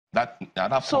At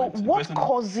that So point, what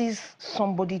causes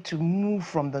somebody to move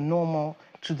from the normal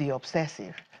to the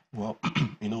obsessive? Well,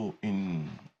 in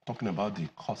talking about the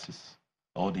causes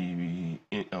or the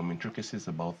intricacies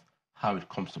about how it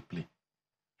comes to play,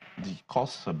 the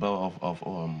cause of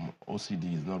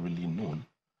OCD is not really known.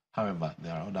 However,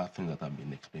 there are other things that have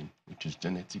been explained, which is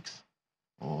genetics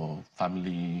or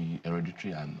family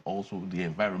hereditary and also the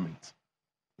environment.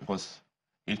 Because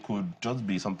it could just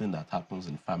be something that happens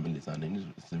in families, and it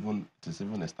is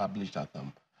even established that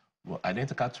well,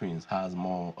 identical twins has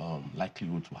more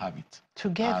likelihood to have it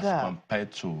together as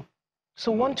compared to.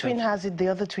 So one twin has it, the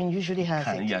other twin usually has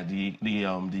it. Yeah, the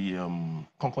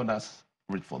concordance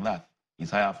rate for that is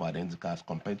higher for identicals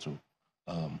compared to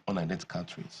unidentical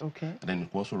twins. Okay. And then it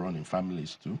also run in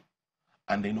families too,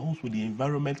 and then also the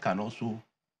environment can also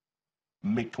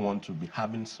make one to be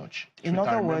having such. In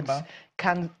other words,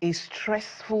 can a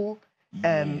stressful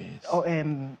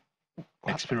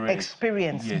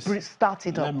experience start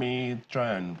it up? Let me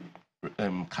try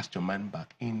and cast your mind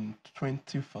back. In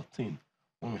 2014,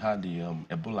 when we had the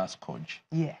Ebola scourge.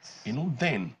 Yes.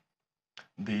 Then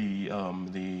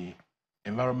the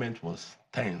environment was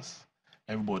tense.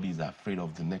 Everybody is afraid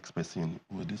of the next person.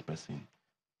 Will this person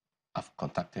have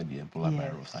contacted the Ebola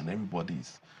virus? And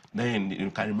everybody's. Then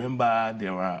you can remember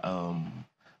there were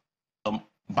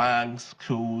banks,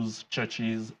 schools,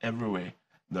 churches, everywhere.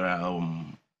 There are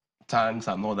tanks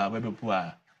and all that where people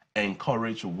are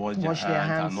encouraged to wash their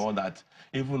hands and all that.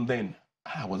 Even then,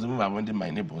 I was even avoiding my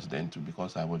neighbors then too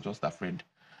because I was just afraid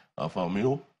of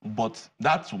But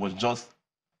that was just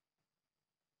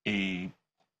a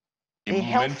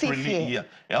healthy fear.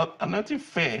 Yeah, a healthy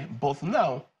fear. But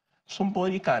now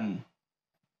somebody can,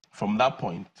 from that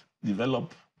point,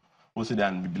 develop OCD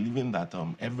and be believing that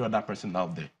every other person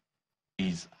out there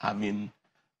is having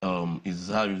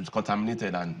is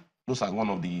contaminated, and those are one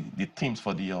of the themes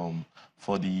for the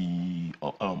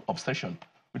obsession,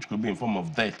 which could be in form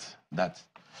of death, that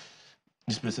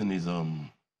this person is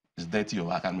dirty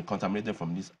or I can be contaminated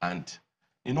from this. And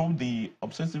the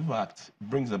obsessive act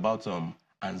brings about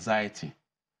anxiety,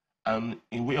 and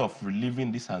a way of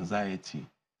relieving this anxiety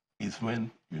is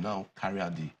when you now carry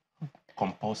out the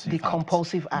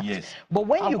compulsive act. Yes. But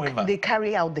when they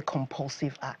carry out the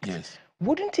compulsive act, yes,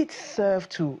 wouldn't it serve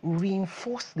to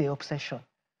reinforce the obsession?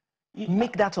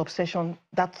 Make that obsession,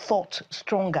 that thought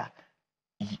stronger?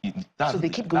 So they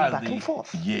keep going back and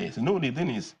forth. Yes. The thing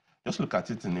is, just look at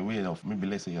it in a way of maybe,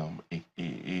 let's say,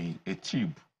 a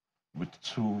tube with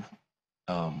two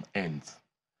ends,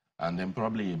 and then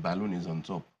probably a balloon is on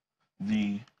top.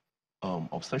 The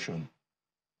obsession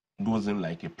goes in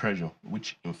like a pressure,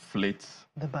 which inflates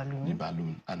the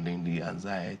balloon, and then the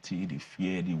anxiety, the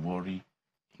fear, the worry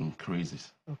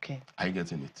increases. Okay. Are you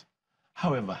getting it?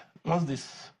 However, once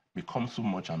this becomes too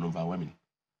much and overwhelming,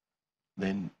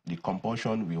 then the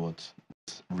compulsion will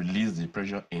release the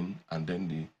pressure in, and then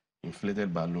the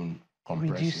inflated balloon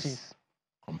compresses.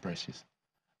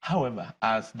 However,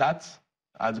 as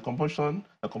the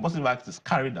compulsive act is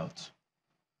carried out,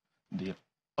 the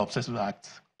obsessive act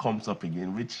comes up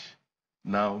again, which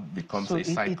now becomes a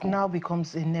cycle. It now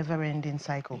becomes a never-ending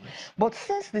cycle. Yes. But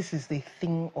since this is the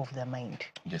thing of the mind,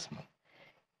 yes, ma'am,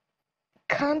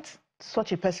 can't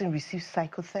such a person receive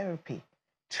psychotherapy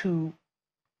to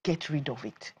get rid of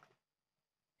it?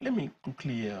 Let me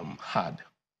quickly add.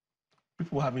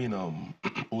 People having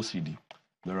OCD,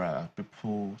 there are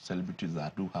celebrities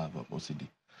that do have OCD.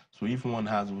 So if one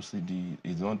has OCD,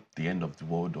 it's not the end of the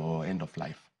world or end of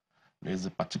life. There's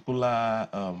a particular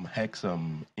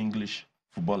ex-English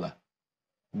footballer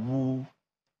who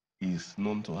is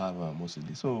known to have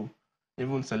OCD. So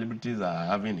even celebrities are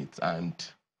having it and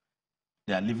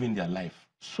they are living their life.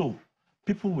 So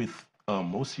people with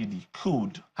OCD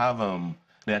could have,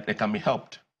 they can be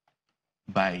helped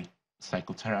by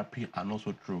psychotherapy and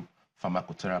also through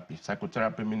pharmacotherapy.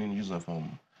 Psychotherapy meaning use of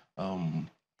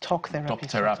talk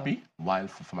therapy, while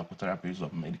for pharmacotherapy use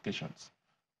of medications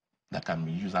that can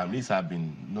be used, and these have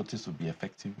been noticed to be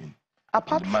effective in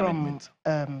the management.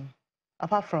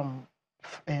 Apart from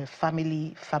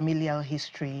familial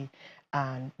history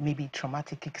and maybe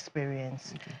traumatic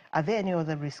experience, are there any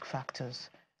other risk factors?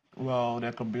 Well,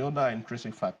 there could be other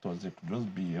intrinsic factors. It could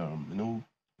just be,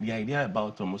 the idea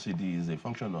about OCD is a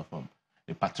function of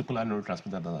a particular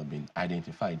neurotransmitter that has been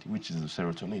identified, which is the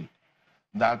serotonin.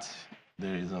 That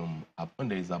there is when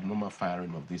there is abnormal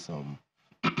firing of this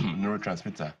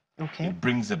neurotransmitter, it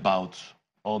brings about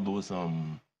all those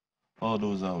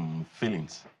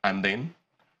feelings. And then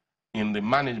in the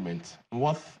management,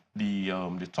 what the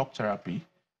talk therapy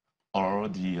or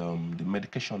the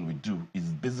medication we do is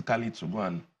basically to go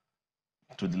and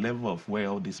to the level of where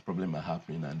all these problems are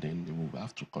happening, and then they will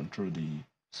have to control the...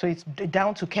 So it's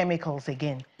down to chemicals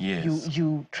again. Yes.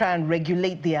 You try and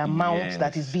regulate the amount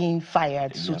that is being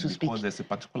fired, so to speak. Because there's a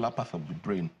particular part of the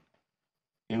brain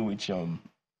in which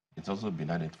it's also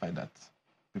been identified that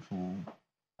people,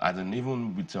 as in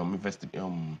even with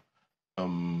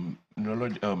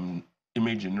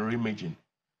neuroimaging,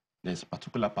 there's a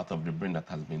particular part of the brain that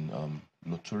has been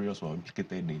notorious or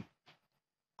implicated in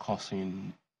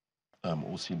causing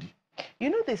OCD. You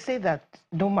know, they say that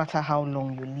no matter how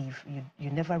long you live, you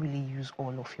never really use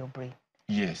all of your brain.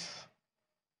 Yes.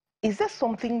 Is there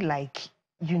something like,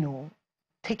 you know,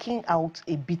 taking out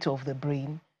a bit of the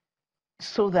brain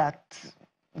so that,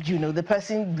 you know, the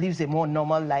person lives a more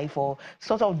normal life, or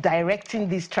sort of directing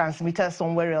this transmitter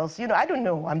somewhere else? You know, I don't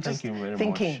know. I'm just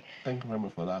thinking. Thank you very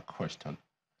much for that question.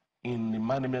 In the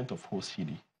management of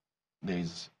OCD, there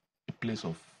is a place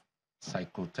of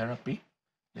psychotherapy,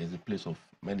 there is a place of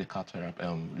medical therapy,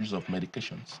 use of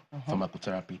medications,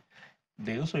 pharmacotherapy.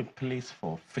 There's also a place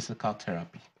for physical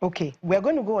therapy. Okay, we're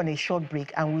going to go on a short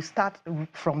break and we'll start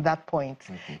from that point.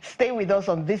 Stay with us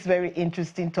on this very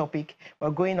interesting topic.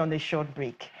 We're going on a short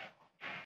break.